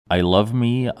I Love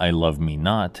Me, I Love Me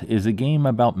Not is a game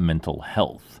about mental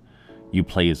health. You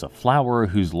play as a flower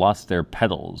who's lost their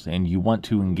petals, and you want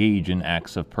to engage in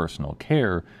acts of personal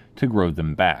care to grow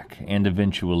them back and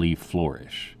eventually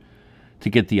flourish. To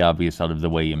get the obvious out of the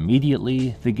way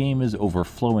immediately, the game is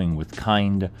overflowing with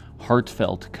kind,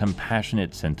 heartfelt,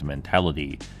 compassionate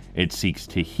sentimentality. It seeks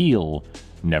to heal,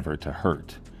 never to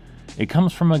hurt. It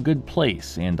comes from a good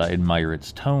place, and I admire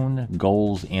its tone,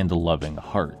 goals, and a loving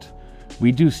heart.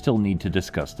 We do still need to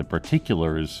discuss the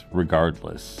particulars,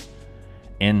 regardless.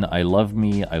 In I Love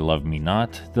Me, I Love Me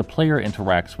Not, the player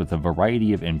interacts with a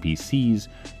variety of NPCs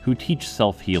who teach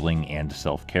self-healing and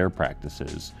self-care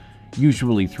practices,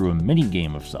 usually through a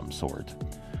mini-game of some sort.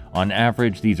 On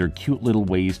average, these are cute little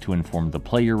ways to inform the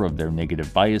player of their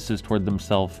negative biases toward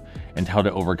themselves and how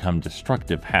to overcome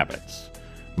destructive habits.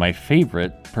 My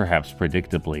favorite, perhaps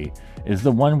predictably, is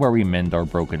the one where we mend our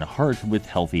broken heart with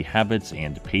healthy habits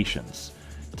and patience.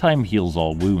 Time heals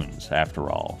all wounds,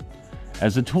 after all.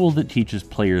 As a tool that teaches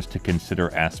players to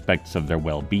consider aspects of their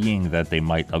well-being that they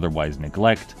might otherwise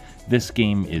neglect, this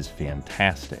game is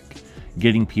fantastic.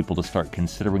 Getting people to start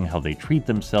considering how they treat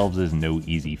themselves is no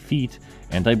easy feat,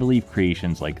 and I believe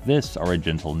creations like this are a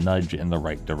gentle nudge in the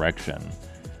right direction.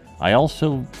 I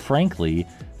also, frankly,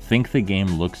 think the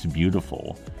game looks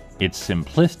beautiful. It's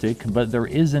simplistic, but there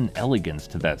is an elegance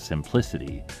to that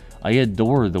simplicity. I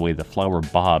adore the way the flower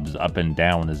bobs up and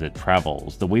down as it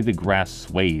travels, the way the grass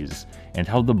sways, and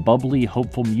how the bubbly,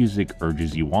 hopeful music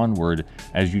urges you onward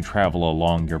as you travel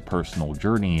along your personal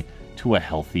journey to a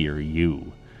healthier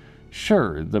you.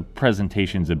 Sure, the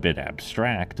presentation's a bit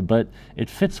abstract, but it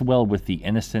fits well with the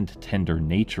innocent, tender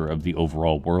nature of the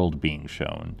overall world being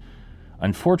shown.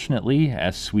 Unfortunately,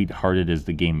 as sweet-hearted as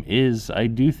the game is, I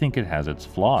do think it has its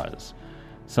flaws.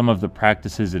 Some of the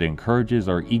practices it encourages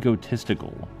are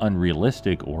egotistical,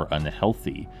 unrealistic, or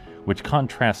unhealthy, which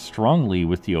contrasts strongly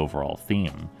with the overall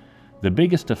theme. The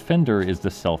biggest offender is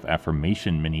the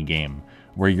self-affirmation minigame,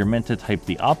 where you're meant to type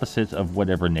the opposite of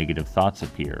whatever negative thoughts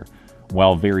appear.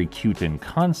 While very cute in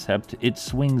concept, it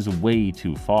swings way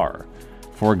too far.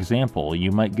 For example,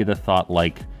 you might get a thought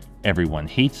like, "Everyone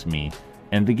hates me,"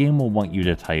 and the game will want you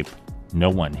to type, "No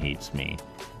one hates me."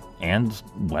 And,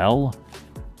 well,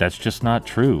 that's just not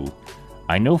true.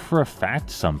 I know for a fact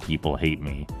some people hate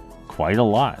me. Quite a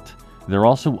lot. They're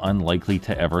also unlikely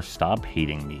to ever stop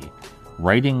hating me.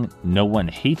 Writing "no one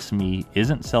hates me"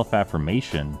 isn't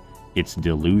self-affirmation, it's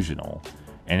delusional.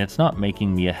 And it's not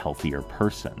making me a healthier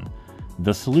person.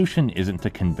 The solution isn't to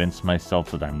convince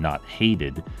myself that I'm not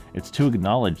hated, it's to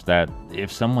acknowledge that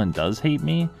if someone does hate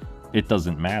me, it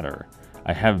doesn't matter.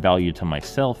 I have value to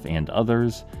myself and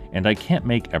others, and I can't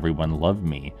make everyone love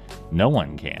me. No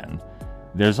one can.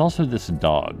 There's also this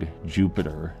dog,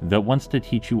 Jupiter, that wants to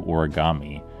teach you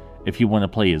origami. If you want to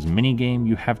play his minigame,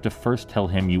 you have to first tell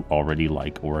him you already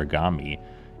like origami.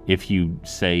 If you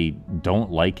say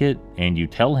don't like it, and you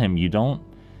tell him you don't,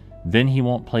 then he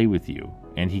won't play with you,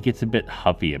 and he gets a bit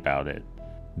huffy about it.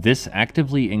 This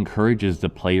actively encourages the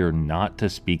player not to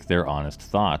speak their honest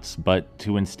thoughts, but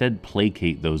to instead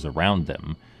placate those around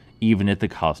them, even at the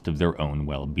cost of their own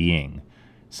well-being.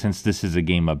 Since this is a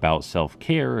game about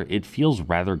self-care, it feels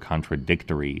rather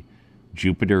contradictory.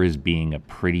 Jupiter is being a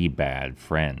pretty bad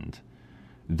friend.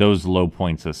 Those low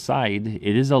points aside,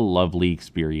 it is a lovely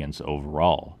experience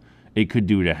overall. It could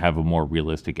do to have a more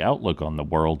realistic outlook on the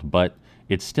world, but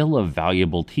it's still a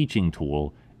valuable teaching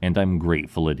tool, and I'm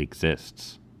grateful it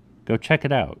exists. Go check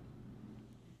it out.